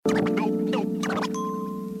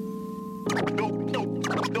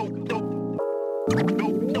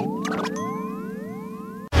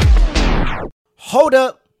Hold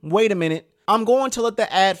up. Wait a minute. I'm going to let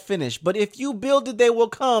the ad finish, but if you build it, they will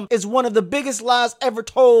come is one of the biggest lies ever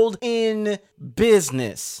told in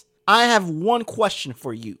business. I have one question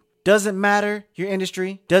for you. Doesn't matter your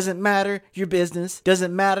industry, doesn't matter your business,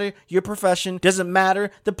 doesn't matter your profession, doesn't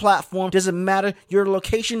matter the platform, doesn't matter your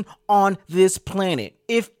location on this planet.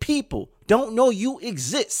 If people don't know you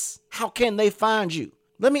exist, how can they find you?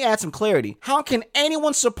 Let me add some clarity. How can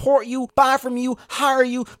anyone support you, buy from you, hire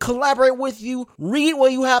you, collaborate with you, read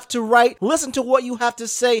what you have to write, listen to what you have to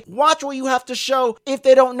say, watch what you have to show if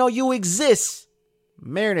they don't know you exist?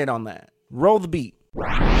 Marinate on that. Roll the beat.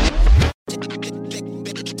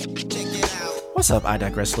 What's up, I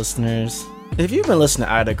Digress listeners? If you've been listening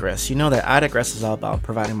to I Digress, you know that I Digress is all about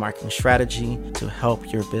providing marketing strategy to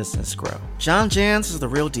help your business grow. John Jantsch is the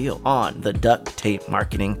real deal on the Duct Tape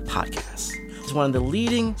Marketing Podcast. He's one of the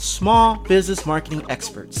leading small business marketing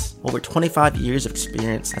experts. Over 25 years of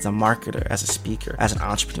experience as a marketer, as a speaker, as an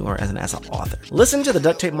entrepreneur, as an author. Listen to the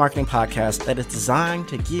Duct Tape Marketing Podcast that is designed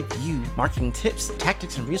to give you marketing tips,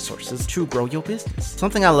 tactics, and resources to grow your business.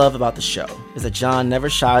 Something I love about the show is that John never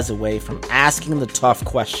shies away from asking the tough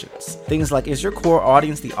questions. Things like, is your core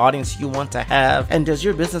audience the audience you want to have? And does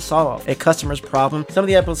your business solve a customer's problem? Some of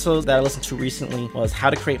the episodes that I listened to recently was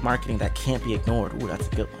how to create marketing that can't be ignored. Ooh, that's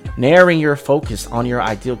a good one. Narrowing your focus on your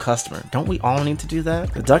ideal customer. Don't we all need to do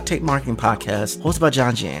that? The Duct Tape Marketing Podcast, hosted by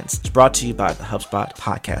John Jantsch, is brought to you by the HubSpot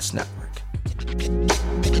Podcast Network.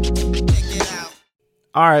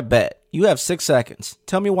 All right, bet. You have 6 seconds.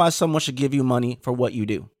 Tell me why someone should give you money for what you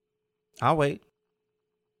do. I'll wait.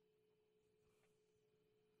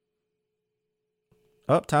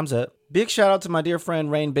 Oh, time's up. Big shout out to my dear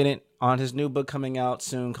friend Rain Bennett on his new book coming out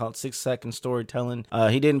soon called 6 Second Storytelling.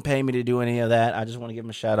 He didn't pay me to do any of that. I just want to give him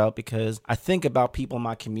a shout out because I think about people in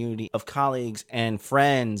my community of colleagues and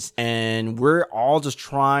friends, and we're all just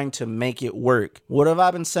trying to make it work. What have I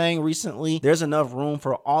been saying recently? There's enough room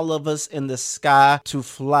for all of us in the sky to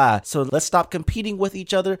fly. So let's stop competing with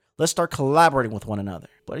each other. Let's start collaborating with one another.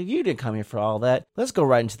 But if you didn't come here for all that, let's go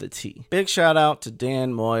right into the tea. Big shout out to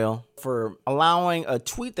Dan Moyle for allowing a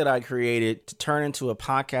tweet that I created to turn into a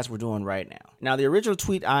podcast we're doing right now. Now, the original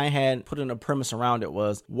tweet I had put in a premise around it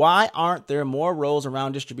was, why aren't there more roles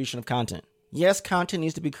around distribution of content? Yes, content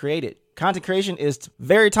needs to be created. Content creation is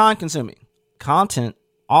very time consuming. Content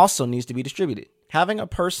also needs to be distributed. Having a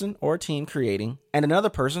person or team creating and another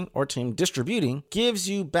person or team distributing gives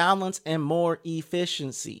you balance and more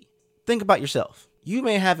efficiency. Think about yourself. You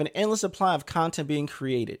may have an endless supply of content being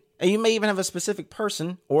created, and you may even have a specific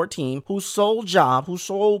person or team whose sole job, whose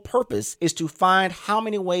sole purpose is to find how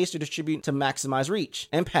many ways to distribute to maximize reach,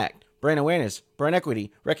 impact, brand awareness, brand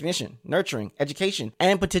equity, recognition, nurturing, education,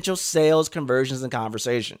 and potential sales, conversions, and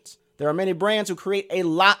conversations. There are many brands who create a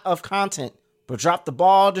lot of content, but drop the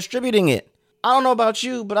ball distributing it. I don't know about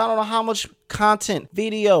you, but I don't know how much content,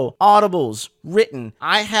 video, audibles, written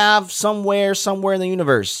I have somewhere in the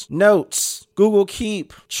universe. Notes, Google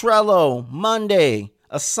Keep, Trello, Monday,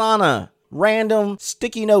 Asana, random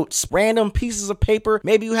sticky notes, random pieces of paper.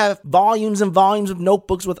 Maybe you have volumes and volumes of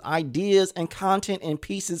notebooks with ideas and content and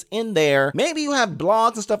pieces in there. Maybe you have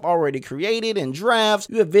blogs and stuff already created in drafts.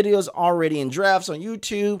 You have videos already in drafts on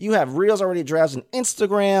YouTube. You have reels already drafts on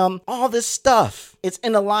Instagram. All this stuff. It's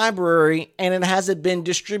in a library and it hasn't been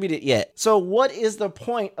distributed yet. So what is the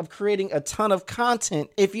point of creating a ton of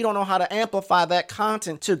content if you don't know how to amplify that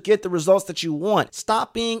content to get the results that you want?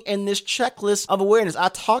 Stop being in this checklist of awareness. I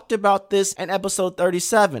talked about this in episode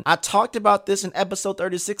 37. I talked about this in episode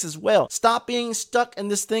 36 as well. Stop being stuck in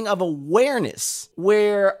this thing of awareness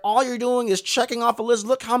where all you're doing is checking off a list.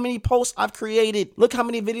 Look how many posts I've created. Look how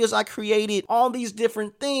many videos I created. All these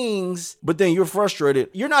different things. But then you're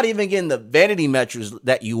frustrated. You're not even getting the vanity metrics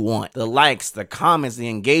that you want. The likes, the comments, the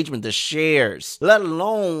engagement, the shares, let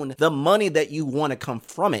alone the money that you want to come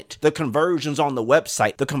from it. The conversions on the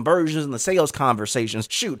website, the conversions in the sales conversations.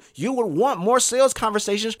 Shoot, you would want more sales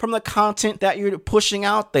conversations from the content that you're pushing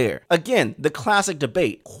out there. Again, the classic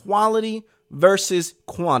debate, quality versus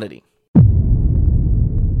quantity.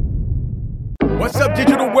 What's up,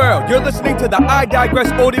 digital world? You're listening to the I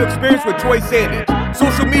Digress audio experience with Troy Sandage.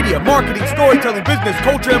 Social media, marketing, storytelling, business,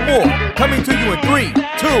 culture, and more. Coming to you in 3,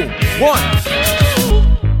 2, 1.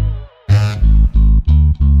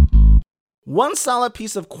 One solid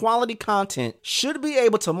piece of quality content should be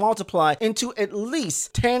able to multiply into at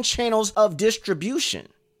least 10 channels of distribution.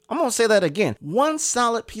 I'm going to say that again. One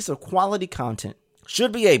solid piece of quality content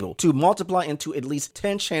should be able to multiply into at least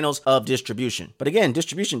 10 channels of distribution. But again,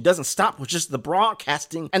 distribution doesn't stop with just the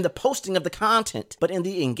broadcasting and the posting of the content, but in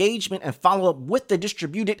the engagement and follow-up with the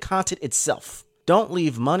distributed content itself. Don't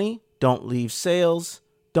leave money, don't leave sales,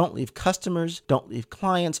 don't leave customers, don't leave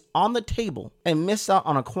clients on the table and miss out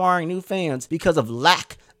on acquiring new fans because of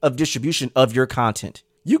lack of distribution of your content.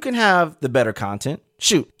 You can have the better content.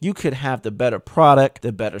 Shoot, you could have the better product,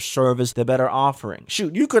 the better service, the better offering.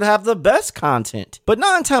 Shoot, you could have the best content. But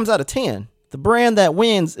 9 times out of 10, the brand that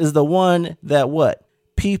wins is the one that what?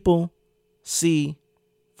 People see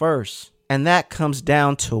first. And that comes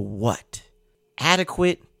down to what?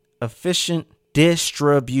 Adequate, efficient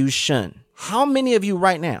distribution. How many of you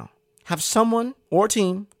right now have someone or a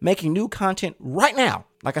team making new content right now,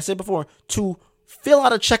 like I said before, to fill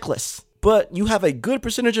out a checklist, but you have a good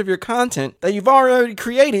percentage of your content that you've already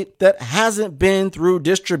created that hasn't been through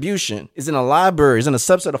distribution? Is in a library, is in a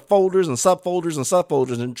subset of folders and subfolders and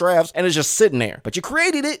subfolders and drafts, and it's just sitting there. But you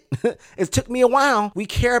created it. It took me a while. We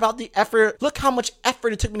care about the effort. Look how much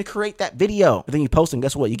effort it took me to create that video. But then you post and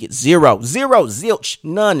guess what? You get zero, zilch,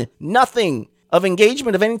 none, nothing of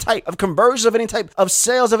engagement of any type, of conversion of any type, of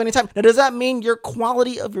sales of any type. Now, does that mean your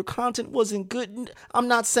quality of your content wasn't good? I'm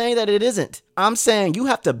not saying that it isn't. I'm saying you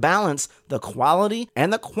have to balance the quality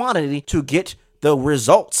and the quantity to get the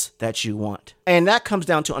results that you want. And that comes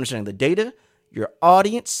down to understanding the data, your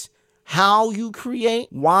audience, how you create,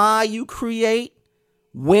 why you create,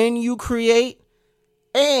 when you create,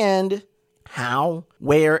 and how,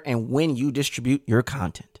 where, and when you distribute your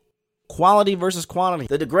content. Quality versus quantity.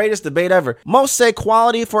 The greatest debate ever. Most say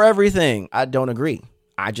quality for everything. I don't agree.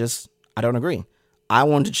 I don't agree. I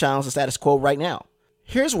want to challenge the status quo right now.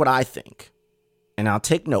 Here's what I think. And I'll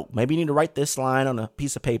take note. Maybe you need to write this line on a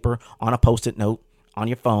piece of paper, on a Post-it note, on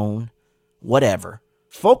your phone, whatever.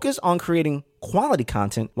 Focus on creating quality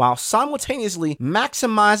content while simultaneously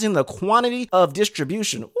maximizing the quantity of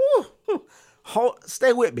distribution.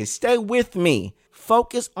 Stay with me. Stay with me.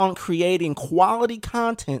 Focus on creating quality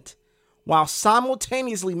content while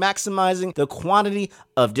simultaneously maximizing the quantity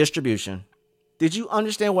of distribution. Did you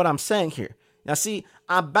understand what I'm saying here? Now, see,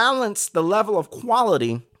 I balance the level of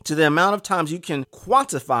quality to the amount of times you can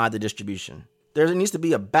quantify the distribution. There needs to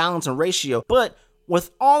be a balance and ratio. But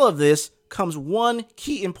with all of this comes one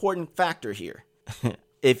key important factor here.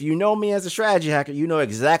 If you know me as a strategy hacker, you know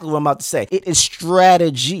exactly what I'm about to say. It is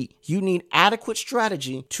strategy. You need adequate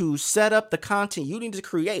strategy to set up the content you need to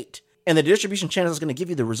create. And the distribution channel is going to give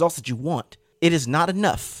you the results that you want. It is not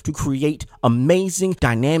enough to create amazing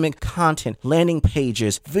dynamic content, landing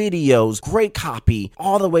pages, videos, great copy,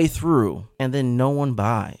 all the way through. And then no one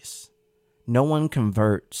buys. No one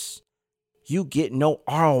converts. You get no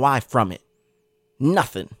ROI from it.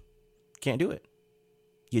 Nothing. Can't do it.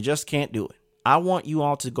 You just can't do it. I want you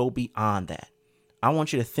all to go beyond that. I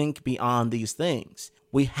want you to think beyond these things.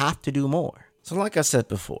 We have to do more. So like I said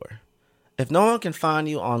before, if no one can find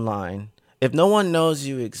you online, if no one knows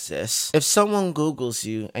you exist, if someone Googles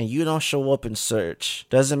you and you don't show up in search,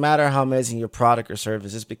 doesn't matter how amazing your product or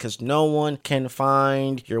service is because no one can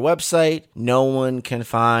find your website, no one can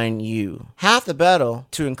find you. Half the battle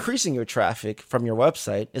to increasing your traffic from your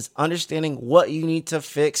website is understanding what you need to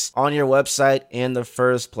fix on your website in the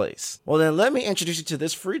first place. Well, then let me introduce you to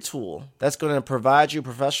this free tool that's going to provide you a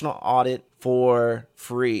professional audit for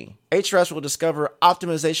free. Ahrefs will discover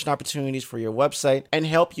optimization opportunities for your website and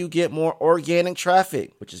help you get more organic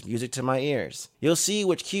traffic, which is music to my ears. You'll see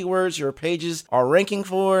which keywords your pages are ranking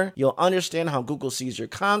for. You'll understand how Google sees your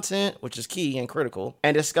content, which is key and critical,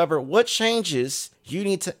 and discover what changes you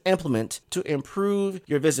need to implement to improve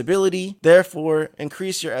your visibility, therefore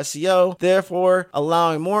increase your SEO, therefore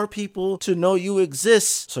allowing more people to know you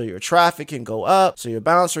exist so your traffic can go up, so your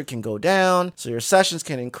bounce rate can go down, so your sessions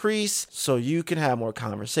can increase, so you can have more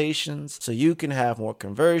conversations, so you can have more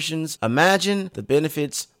conversions. Imagine the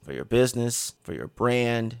benefits for your business, for your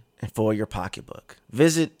brand, and for your pocketbook.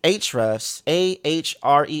 Visit Ahrefs,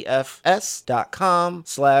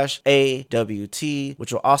 ahrefs.com/AWT,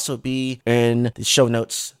 which will also be in the show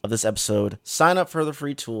notes of this episode. Sign up for the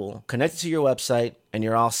free tool, connect it to your website, and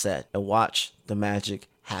you're all set. And watch the magic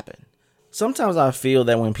happen. Sometimes I feel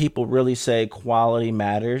that when people really say quality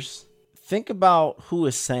matters, think about who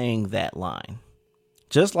is saying that line.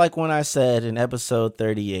 Just like when I said in episode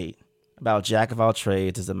 38 about Jack of all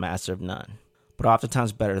trades is a master of none, but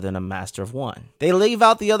oftentimes better than a master of one. They leave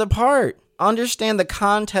out the other part. Understand the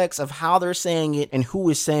context of how they're saying it and who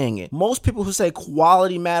is saying it. Most people who say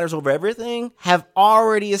quality matters over everything have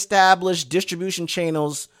already established distribution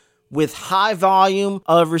channels with high volume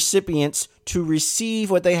of recipients to receive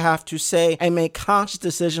what they have to say and make conscious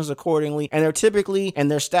decisions accordingly. And they're typically, in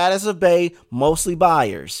their status of Bay, mostly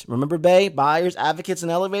buyers. Remember Bay? Buyers, advocates,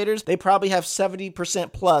 and elevators? They probably have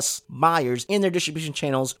 70% plus buyers in their distribution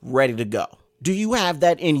channels ready to go. Do you have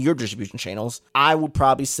that in your distribution channels? I would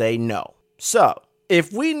probably say no. So,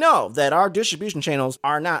 If we know that our distribution channels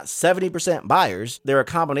are not 70% buyers, they're a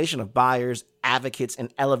combination of buyers, advocates,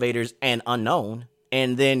 and elevators and unknown,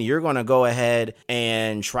 and then you're going to go ahead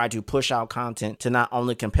and try to push out content to not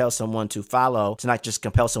only compel someone to follow, to not just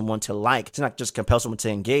compel someone to like, to not just compel someone to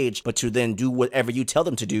engage, but to then do whatever you tell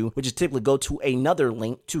them to do, which is typically go to another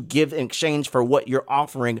link to give in exchange for what you're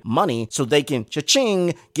offering money so they can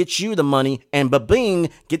cha-ching, get you the money, and ba-bing,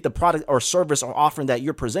 get the product or service or offering that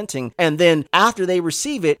you're presenting. And then after they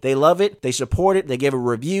receive it, they love it, they support it, they give a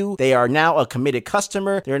review, they are now a committed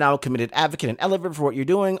customer, they're now a committed advocate and elevator for what you're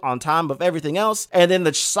doing on time of everything else. And then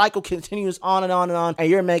the cycle continues on and on and on, and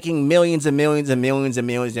you're making millions and millions and millions and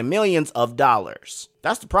millions and millions of dollars.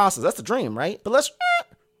 That's the process. That's the dream, right? But let's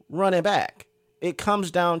run it back. It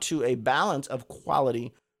comes down to a balance of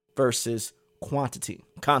quality versus quantity,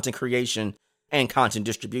 content creation and content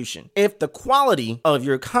distribution. If the quality of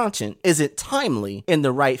your content isn't timely, in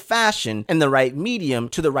the right fashion, in the right medium,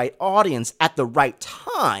 to the right audience, at the right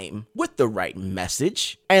time, with the right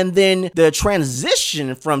message, and then the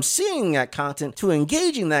transition from seeing that content to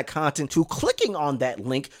engaging that content to clicking on that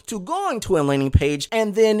link to going to a landing page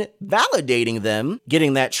and then validating them,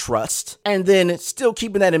 getting that trust, and then still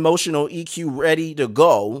keeping that emotional EQ ready to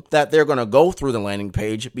go, that they're going to go through the landing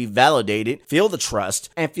page, be validated, feel the trust,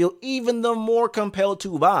 and feel even the more compelled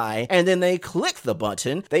to buy, and then they click the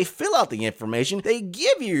button, they fill out the information, they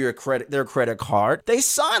give you their credit card, they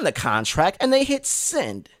sign the contract, and they hit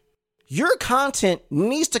send. Your content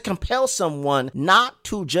needs to compel someone not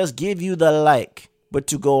to just give you the like, but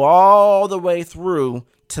to go all the way through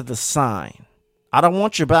to the sign. I don't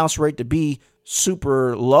want your bounce rate to be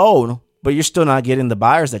super low, but you're still not getting the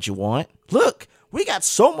buyers that you want. Look, we got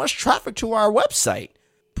so much traffic to our website,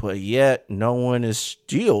 but yet no one is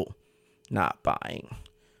still not buying.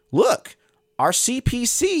 Look, our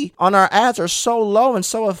CPC on our ads are so low and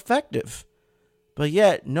so effective, but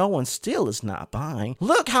yet no one still is not buying.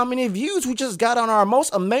 Look how many views we just got on our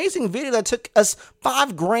most amazing video that took us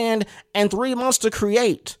 $5,000 and 3 months to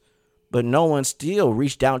create, but no one still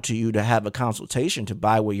reached out to you to have a consultation to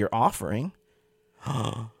buy what you're offering.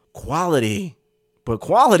 Quality. But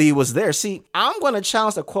quality was there. See, I'm going to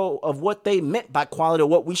challenge the quote of what they meant by quality, or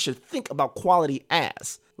what we should think about quality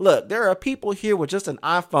as. Look, there are people here with just an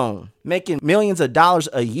iPhone making millions of dollars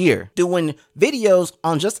a year doing videos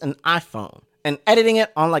on just an iPhone and editing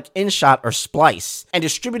it on like InShot or Splice and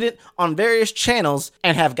distribute it on various channels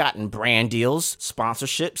and have gotten brand deals,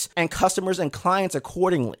 sponsorships, and customers and clients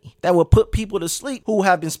accordingly. That will put people to sleep who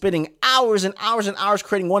have been spending hours and hours and hours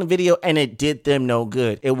creating one video and it did them no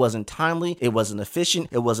good. It wasn't timely, it wasn't efficient,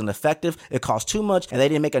 it wasn't effective, it cost too much, and they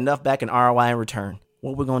didn't make enough back in ROI in return.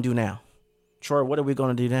 What are we going to do now? Troy, what are we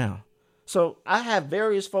going to do now? So I have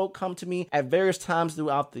various folk come to me at various times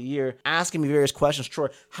throughout the year asking me various questions. Troy,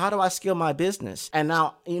 how do I scale my business? And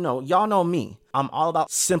now, y'all know me. I'm all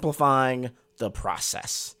about simplifying the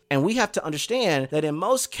process. And we have to understand that in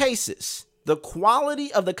most cases, the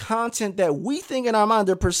quality of the content that we think in our mind,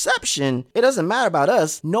 the perception, it doesn't matter about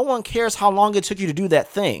us. No one cares how long it took you to do that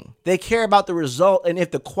thing. They care about the result and if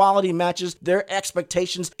the quality matches their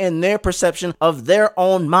expectations and their perception of their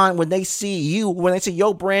own mind when they see you, when they see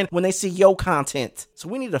your brand, when they see your content. So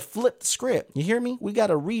we need to flip the script. You hear me? We got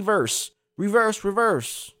to reverse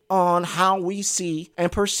on how we see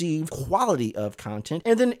and perceive quality of content,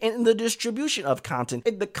 and then in the distribution of content.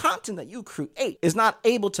 If the content that you create is not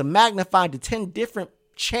able to magnify to 10 different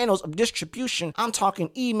channels of distribution, I'm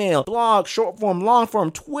talking email, blog, short form, long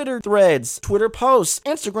form, Twitter threads, Twitter posts,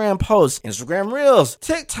 Instagram Reels,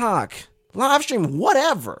 TikTok, live stream,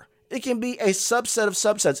 whatever. It can be a subset of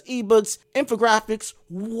subsets, ebooks, infographics,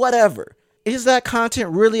 whatever. Is that content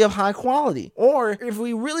really of high quality? Or if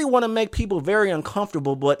we really want to make people very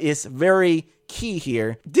uncomfortable, but it's very key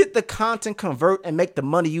here, did the content convert and make the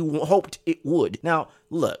money you hoped it would? Now,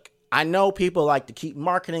 look, I know people like to keep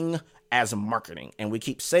marketing as marketing, and we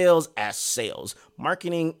keep sales as sales.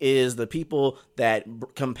 Marketing is the people that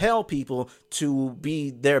compel people to be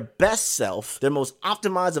their best self, their most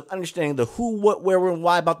optimized of understanding the who, what, where, and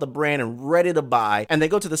why about the brand and ready to buy. And they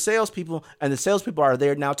go to the salespeople, and the salespeople are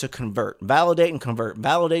there now to convert, validate and convert,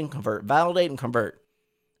 validate and convert, validate and convert.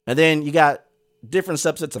 And then you got different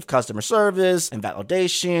subsets of customer service and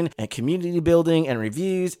validation and community building and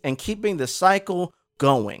reviews and keeping the cycle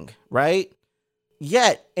going, right?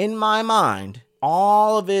 Yet, in my mind,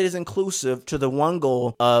 All of it is inclusive to the one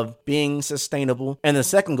goal of being sustainable and the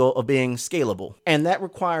second goal of being scalable. And that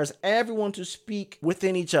requires everyone to speak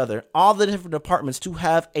within each other, all the different departments, to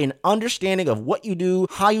have an understanding of what you do,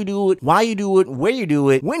 how you do it, why you do it, where you do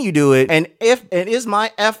it, when you do it, and if it is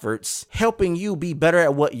my efforts helping you be better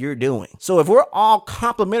at what you're doing. So if we're all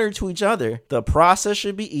complementary to each other, the process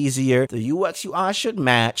should be easier, the UX UI should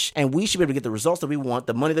match, and we should be able to get the results that we want,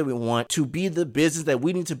 the money that we want, to be the business that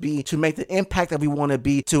we need to be, to make the impact that we want to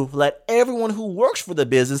be, to let everyone who works for the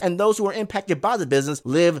business and those who are impacted by the business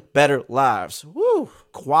live better lives. Woo!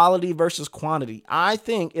 Quality versus quantity. I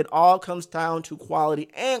think it all comes down to quality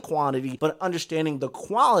and quantity, but understanding the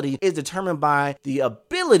quality is determined by the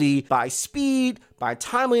ability, by speed, by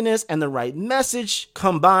timeliness, and the right message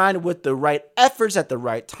combined with the right efforts at the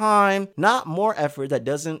right time. Not more effort that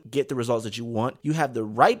doesn't get the results that you want. You have the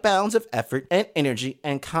right balance of effort and energy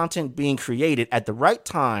and content being created at the right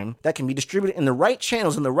time that can be distributed in the right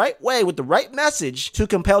channels in the right way with the right message to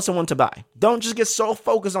compel someone to buy. Don't just get so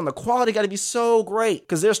focused on the quality. Got to be so great,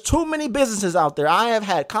 because there's too many businesses out there I have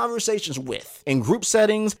had conversations with in group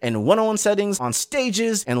settings and one-on-one settings, on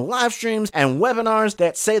stages and live streams and webinars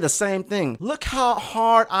that say the same thing. Look how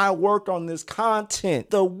hard I worked on this content,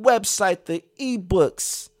 the website, the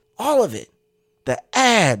ebooks, all of it, the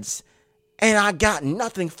ads, and I got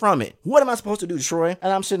nothing from it. What am I supposed to do, Troy?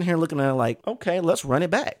 And I'm sitting here looking at it like, okay, let's run it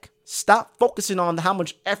back. Stop focusing on how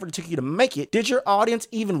much effort it took you to make it. Did your audience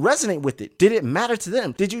even resonate with it? Did it matter to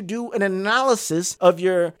them? Did you do an analysis of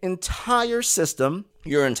your entire system,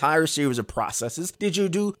 your entire series of processes? Did you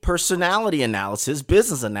do personality analysis,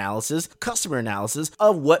 business analysis, customer analysis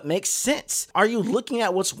of what makes sense? Are you looking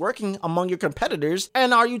at what's working among your competitors,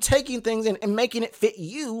 and are you taking things and making it fit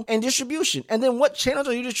you and distribution? And then what channels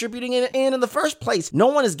are you distributing it in the first place? No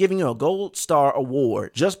one is giving you a gold star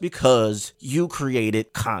award just because you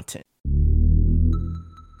created content.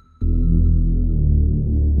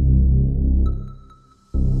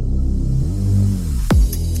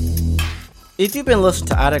 If you've been listening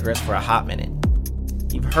to I Digress for a hot minute,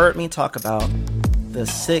 you've heard me talk about the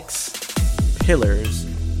 6 pillars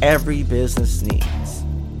every business needs.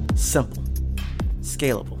 Simple,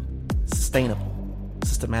 scalable, sustainable,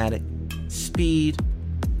 systematic, speed,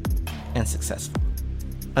 and successful.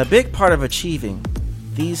 A big part of achieving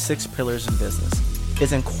these 6 pillars in business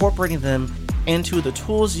is incorporating them into the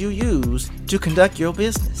tools you use to conduct your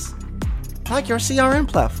business, like your CRM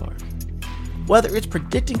platform. Whether it's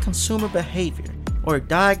predicting consumer behavior or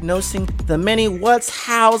diagnosing the many what's,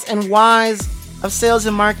 hows, and whys of sales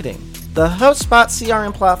and marketing, the HubSpot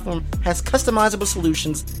CRM platform has customizable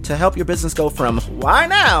solutions to help your business go from why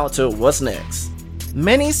now to what's next.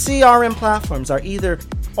 Many CRM platforms are either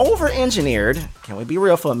over-engineered, can we be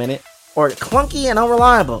real for a minute, or clunky and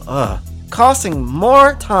unreliable, costing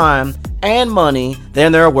more time and money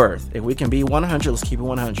than they're worth. If we can be 100, let's keep it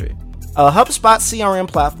 100. A HubSpot CRM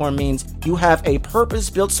platform means you have a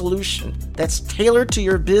purpose-built solution that's tailored to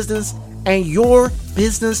your business and your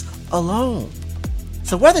business alone.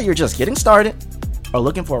 So whether you're just getting started or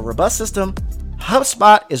looking for a robust system,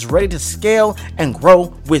 HubSpot is ready to scale and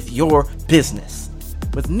grow with your business.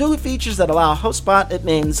 With new features that allow HubSpot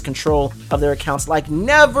admins control of their accounts like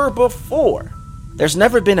never before, there's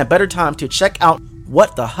never been a better time to check out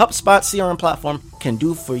what the HubSpot CRM platform can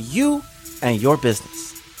do for you and your business.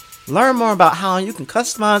 Learn more about how you can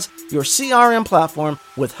customize your CRM platform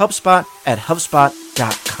with HubSpot at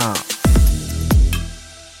HubSpot.com.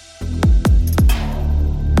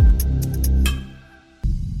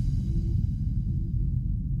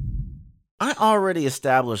 I already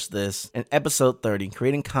established this in episode 30.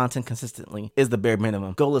 Creating content consistently is the bare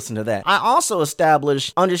minimum. Go listen to that. I also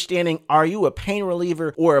established understanding, are you a pain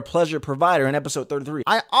reliever or a pleasure provider, in episode 33.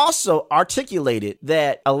 I also articulated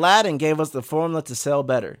that Aladdin gave us the formula to sell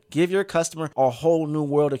better. Give your customer a whole new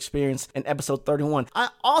world experience, in episode 31. I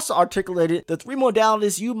also articulated the 3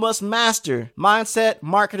 modalities you must master: mindset,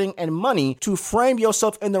 marketing, and money, to frame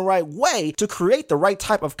yourself in the right way to create the right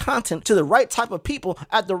type of content to the right type of people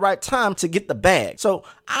at the right time to get the bag. So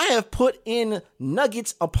I have put in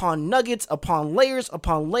nuggets upon layers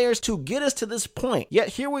upon layers to get us to this point. Yet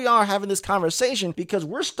here we are having this conversation because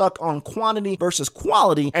we're stuck on quantity versus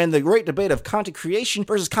quality and the great debate of content creation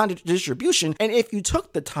versus content distribution. And if you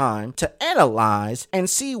took the time to analyze and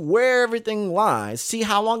see where everything lies, see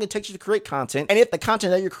how long it takes you to create content, and if the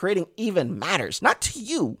content that you're creating even matters, not to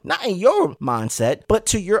you, not in your mindset, but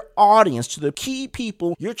to your audience, to the key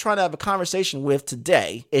people you're trying to have a conversation with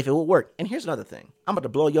today, if it will work. And here's another thing. I'm about to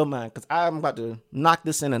blow your mind because I'm about to knock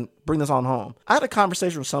this in and bring this on home. I had a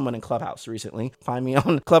conversation with someone in Clubhouse recently. Find me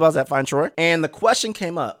on Clubhouse at Find Troy. And the question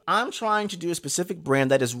came up. I'm trying to do a specific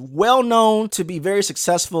brand that is well known to be very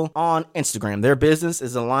successful on Instagram. Their business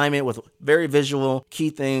is in alignment with very visual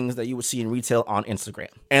key things that you would see in retail on Instagram.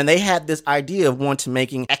 And they had this idea of wanting to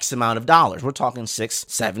making X amount of dollars. We're talking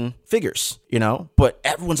 6-7 figures, but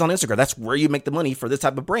everyone's on Instagram. That's where you make the money for this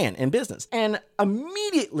type of brand and business. And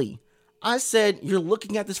immediately I said, you're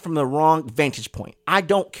looking at this from the wrong vantage point. I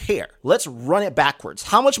don't care. Let's run it backwards.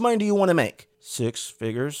 How much money do you want to make? 6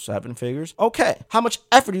 figures, 7 figures. Okay. How much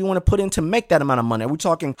effort do you want to put in to make that amount of money? Are we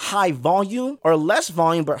talking high volume or less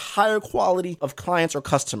volume, but higher quality of clients or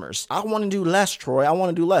customers? I want to do less, Troy. I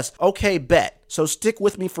want to do less. Okay, bet. So stick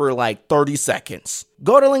with me for like 30 seconds.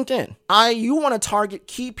 Go to LinkedIn. You want to target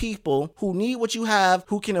key people who need what you have,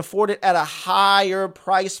 who can afford it at a higher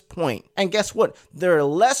price point. And guess what? There are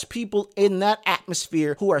less people in that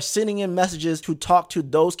atmosphere who are sending in messages to talk to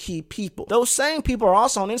those key people. Those same people are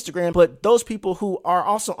also on Instagram, but those people who are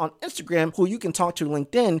also on Instagram, who you can talk to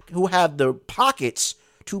LinkedIn, who have the pockets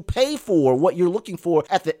to pay for what you're looking for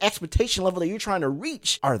at the expectation level that you're trying to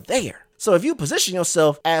reach, are there. So if you position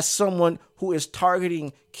yourself as someone who is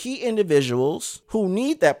targeting key individuals who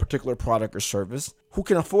need that particular product or service, who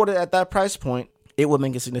can afford it at that price point, it will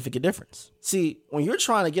make a significant difference. See, when you're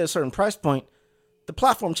trying to get a certain price point, the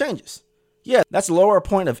platform changes. Yeah, that's a lower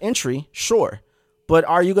point of entry, sure. But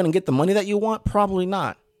are you going to get the money that you want? Probably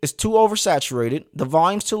not. It's too oversaturated, the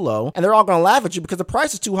volume's too low, and they're all going to laugh at you because the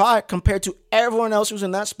price is too high compared to everyone else who's in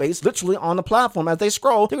that space, literally on the platform. As they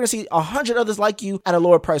scroll, they're going to see 100 others like you at a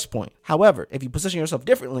lower price point. However, if you position yourself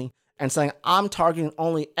differently and saying, I'm targeting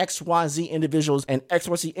only XYZ individuals and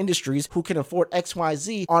XYZ industries who can afford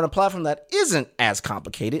XYZ on a platform that isn't as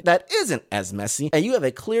complicated, that isn't as messy, and you have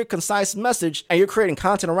a clear, concise message, and you're creating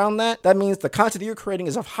content around that, that means the content that you're creating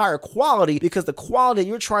is of higher quality because the quality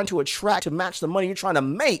you're trying to attract to match the money you're trying to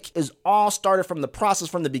make is all started from the process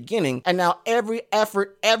from the beginning. And now every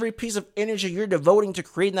effort, every piece of energy you're devoting to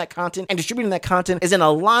creating that content and distributing that content is in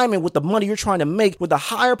alignment with the money you're trying to make, with the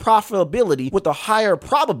higher profitability, with the higher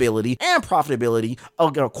probability and profitability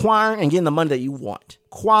of acquiring and getting the money that you want.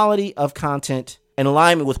 Quality of content in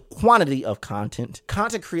alignment with quantity of content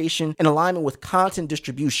creation in alignment with content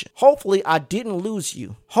distribution. Hopefully I didn't lose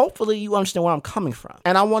you. Hopefully you understand where I'm coming from.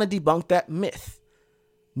 And I want to debunk that myth.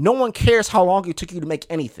 No one cares how long it took you to make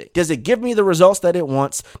anything. Does it give me the results that it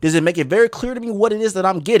wants? Does it make it very clear to me what it is that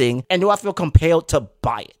I'm getting? And do I feel compelled to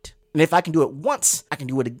buy it? And if I can do it once, I can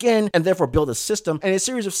do it again, and therefore build a system and a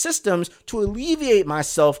series of systems to alleviate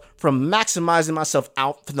myself from maximizing myself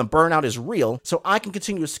out, from the burnout is real, so I can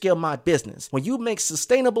continue to scale my business. When you make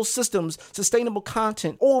sustainable systems, sustainable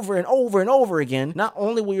content over and over and over again, not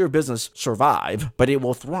only will your business survive, but it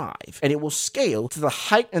will thrive and it will scale to the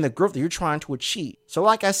height and the growth that you're trying to achieve. So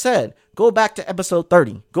like I said, go back to episode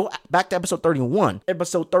 30, go back to episode 31,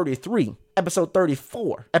 episode 33, episode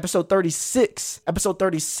 34, episode 36, episode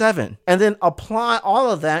 37, and then apply all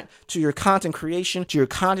of that to your content creation, to your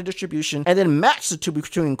content distribution, and then match the two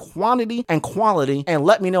between quantity and quality, and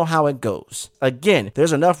let me know how it goes. Again,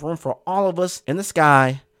 there's enough room for all of us in the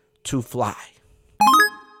sky to fly.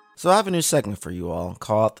 So I have a new segment for you all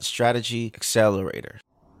called the Strategy Accelerator.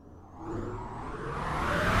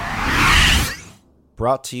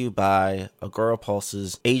 Brought to you by Agora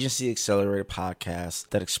Pulse's Agency Accelerator podcast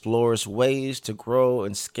that explores ways to grow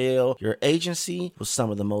and scale your agency with some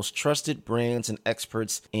of the most trusted brands and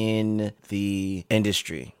experts in the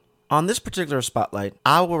industry. On this particular spotlight,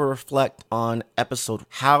 I will reflect on episode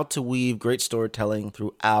How to Weave Great Storytelling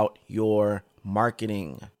Throughout Your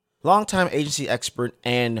Marketing. Longtime agency expert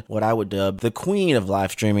and what I would dub the queen of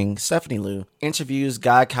live streaming, Stephanie Liu, interviews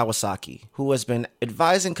Guy Kawasaki, who has been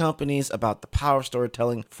advising companies about the power of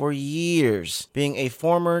storytelling for years, being a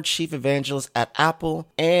former chief evangelist at Apple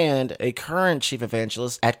and a current chief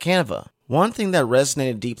evangelist at Canva. One thing that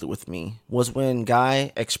resonated deeply with me was when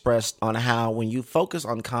Guy expressed on how when you focus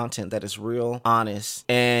on content that is real, honest,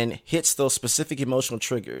 and hits those specific emotional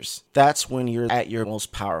triggers, that's when you're at your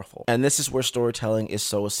most powerful. And this is where storytelling is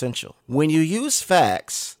so essential. When you use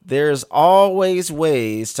facts, there's always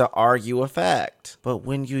ways to argue a fact. But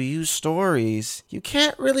when you use stories, you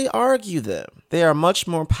can't really argue them. They are much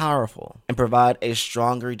more powerful and provide a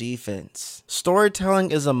stronger defense.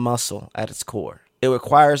 Storytelling is a muscle at its core. It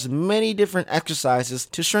requires many different exercises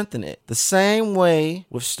to strengthen it. The same way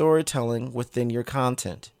with storytelling within your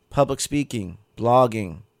content. Public speaking,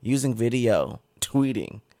 blogging, using video,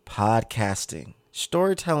 tweeting, podcasting.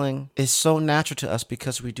 Storytelling is so natural to us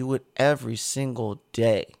because we do it every single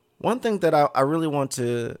day. One thing that I really want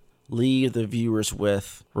to leave the viewers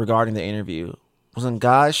with regarding the interview was when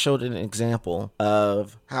Guy showed an example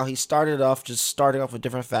of how he starting off with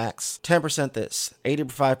different facts. 10% this,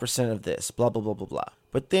 85% of this, blah, blah, blah, blah, blah.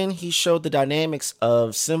 But then he showed the dynamics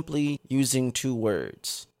of simply using 2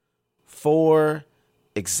 words. For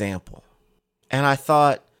example. And I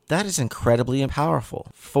thought, that is incredibly powerful.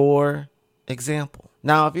 For example.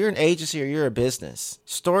 Now, if you're an agency or you're a business,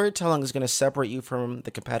 storytelling is going to separate you from the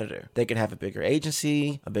competitor. They can have a bigger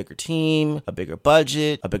agency, a bigger team, a bigger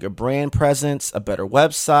budget, a bigger brand presence, a better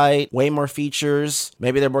website, way more features.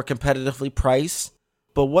 Maybe they're more competitively priced.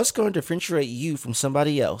 But what's going to differentiate you from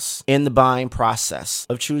somebody else in the buying process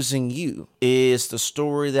of choosing you is the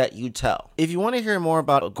story that you tell. If you want to hear more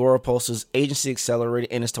about Agorapulse's Agency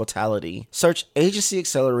Accelerated in its totality, search Agency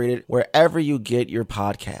Accelerated wherever you get your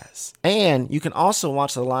podcasts. And you can also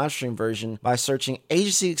watch the live stream version by searching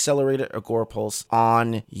Agency Accelerated Agorapulse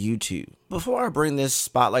on YouTube. Before I bring this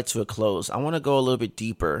spotlight to a close, I want to go a little bit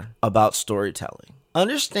deeper about storytelling.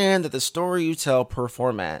 Understand that the story you tell per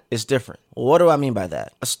format is different. What do I mean by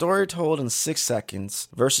that? A story told in 6 seconds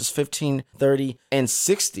versus 15, 30, and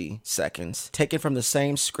 60 seconds taken from the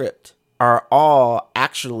same script are all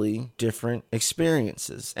actually different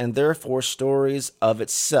experiences and therefore stories of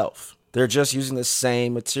itself. They're just using the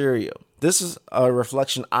same material. This is a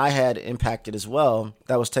reflection I had impacted as well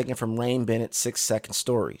that was taken from Rain Bennett's 6-second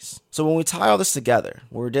stories. So when we tie all this together,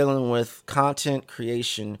 we're dealing with content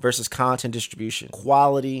creation versus content distribution,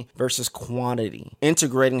 quality versus quantity,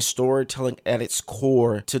 integrating storytelling at its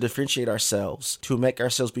core to differentiate ourselves, to make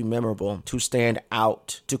ourselves be memorable, to stand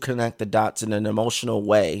out, to connect the dots in an emotional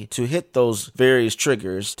way, to hit those various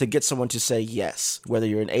triggers to get someone to say yes. Whether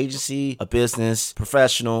you're an agency, a business,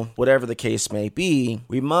 professional, whatever the case may be,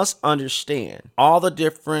 we must understand all the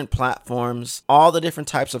different platforms, all the different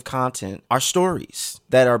types of content are stories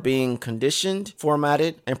that are being conditioned,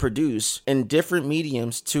 formatted, and produced in different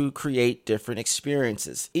mediums to create different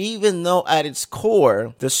experiences. Even though at its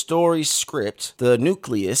core, the story script, the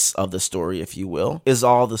nucleus of the story, if you will, is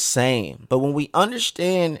all the same. But when we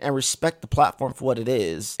understand and respect the platform for what it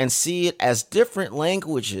is and see it as different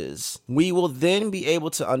languages, we will then be able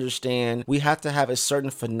to understand we have to have a certain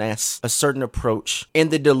finesse, a certain approach in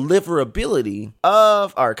the deliverability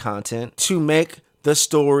of our content to make the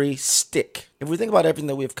story stick. If we think about everything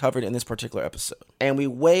that we've covered in this particular episode and we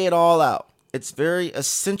weigh it all out, it's very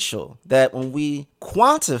essential that when we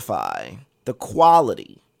quantify the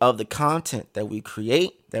quality of the content that we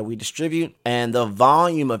create, that we distribute, and the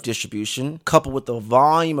volume of distribution coupled with the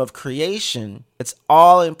volume of creation, it's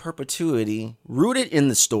all in perpetuity, rooted in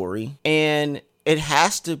the story, and it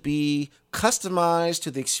has to be customized to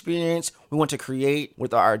the experience we want to create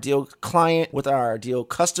with our ideal client, with our ideal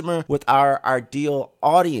customer, with our ideal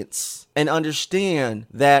audience. And understand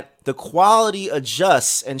that the quality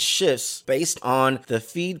adjusts and shifts based on the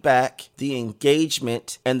feedback, the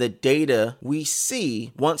engagement, and the data we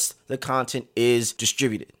see once the content is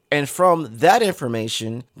distributed. And from that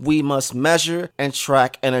information, we must measure and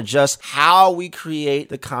track and adjust how we create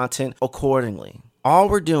the content accordingly. All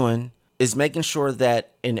we're doing is making sure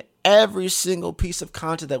that in every single piece of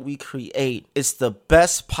content that we create, it's the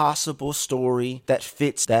best possible story that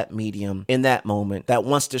fits that medium in that moment, that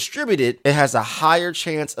once distributed, it has a higher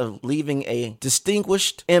chance of leaving a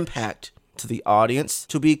distinguished impact to the audience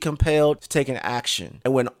to be compelled to take an action.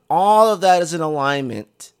 And when all of that is in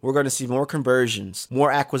alignment, we're going to see more conversions,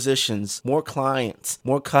 more acquisitions, more clients,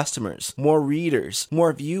 more customers, more readers,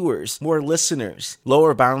 more viewers, more listeners,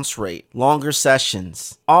 lower bounce rate, longer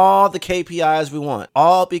sessions, all the KPIs we want,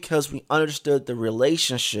 all because we understood the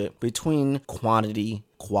relationship between quantity,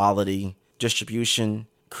 quality, distribution,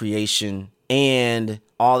 creation, and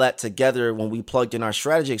all that together when we plugged in our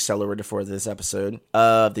strategy accelerator for this episode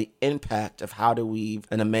of the impact of how to weave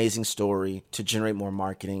an amazing story to generate more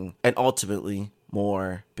marketing and ultimately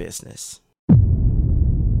more business.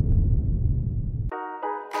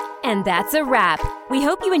 And that's a wrap. We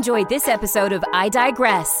hope you enjoyed this episode of I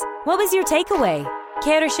Digress. What was your takeaway?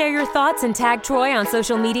 Care to share your thoughts and tag Troy on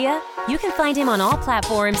social media? You can find him on all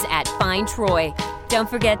platforms at Find Troy. Don't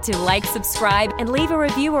forget to like, subscribe, and leave a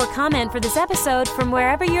review or comment for this episode from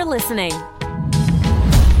wherever you're listening.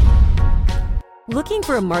 Looking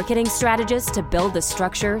for a marketing strategist to build the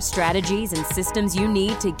structure, strategies, and systems you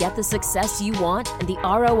need to get the success you want and the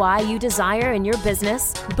ROI you desire in your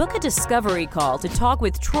business? Book a discovery call to talk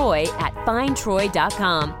with Troy at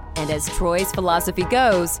findtroy.com. And as Troy's philosophy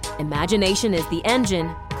goes, imagination is the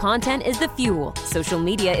engine, content is the fuel, social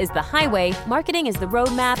media is the highway, marketing is the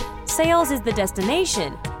roadmap, sales is the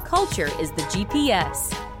destination, culture is the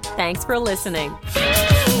GPS. Thanks for listening.